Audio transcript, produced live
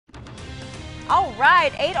All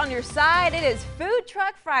right, 8 on your side. It is Food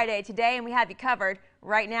Truck Friday today, and we have you covered.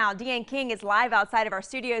 Right now, Deanne King is live outside of our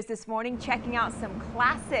studios this morning, checking out some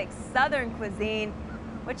classic Southern cuisine.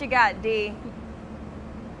 What you got, Dee?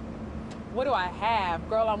 What do I have?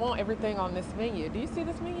 Girl, I want everything on this menu. Do you see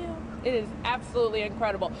this menu? It is absolutely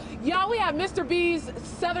incredible. Y'all, we have Mr. B's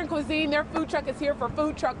Southern Cuisine. Their food truck is here for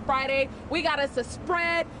Food Truck Friday. We got us a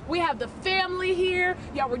spread. We have the family here.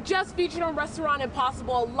 Y'all, we're just featured on Restaurant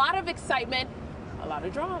Impossible. A lot of excitement, a lot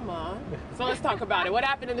of drama. So let's talk about it. What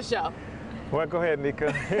happened in the show? Well, go ahead,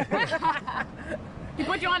 Nika. He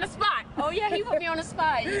put you on the spot. Oh yeah, he put me on the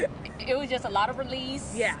spot. It was just a lot of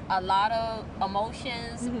release, Yeah. a lot of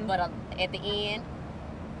emotions, but at the end,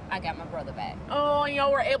 I got my brother back. Oh,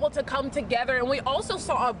 y'all were able to come together, and we also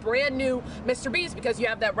saw a brand new Mr. B's because you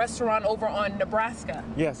have that restaurant over on Nebraska.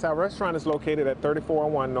 Yes, our restaurant is located at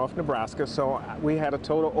 3401 North Nebraska, so we had a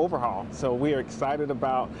total overhaul. So we are excited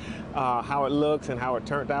about how it looks and how it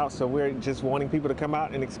turned out. So we're just wanting people to come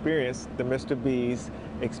out and experience the Mr. B's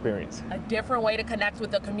experience. A different way to connect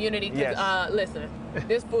with the community. Because, Yes. listen,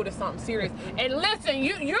 this food is something serious. And listen,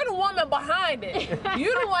 you're the woman behind it.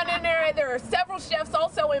 You're the one in there. There are several chefs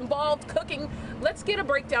also involved cooking. Let's get a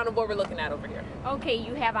breakdown of what we're looking at over here. Okay,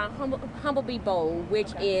 you have our humble bee bowl,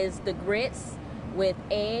 which is the grits with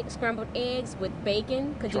eggs, scrambled eggs with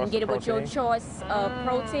bacon, because you can get it with your choice of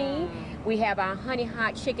protein. We have our honey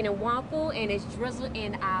hot chicken and waffle, and it's drizzled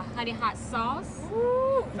in our honey hot sauce.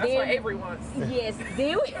 Ooh, that's what Avery wants. Yes.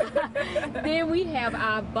 Then we have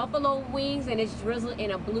our buffalo wings, and it's drizzled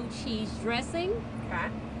in a blue cheese dressing. Okay.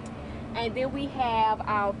 And then we have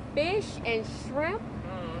our fish and shrimp.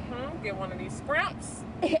 Get one of these scrimps.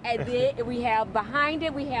 And then we have behind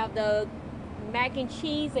it, we have the mac and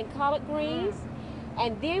cheese and collard greens.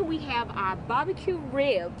 And then we have our barbecue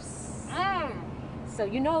ribs. So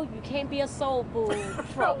you know you can't be a soul food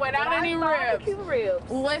truck Without any barbecue ribs.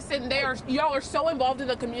 Listen, y'all are so involved in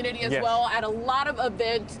the community as Yes. well at a lot of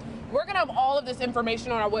events. We're gonna have all of this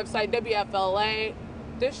information on our website, WFLA.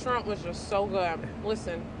 This shrimp was just so good.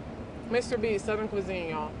 Listen, Mr. B's Southern Cuisine,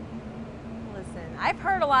 y'all. Listen, I've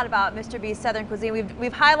heard a lot about Mr. B's Southern cuisine.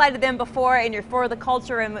 We've highlighted them before in your For the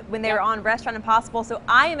Culture and when they were on Restaurant Impossible, so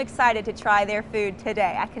I am excited to try their food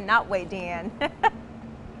today. I cannot wait, Deanne.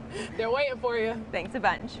 They're waiting for you. Thanks a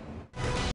bunch.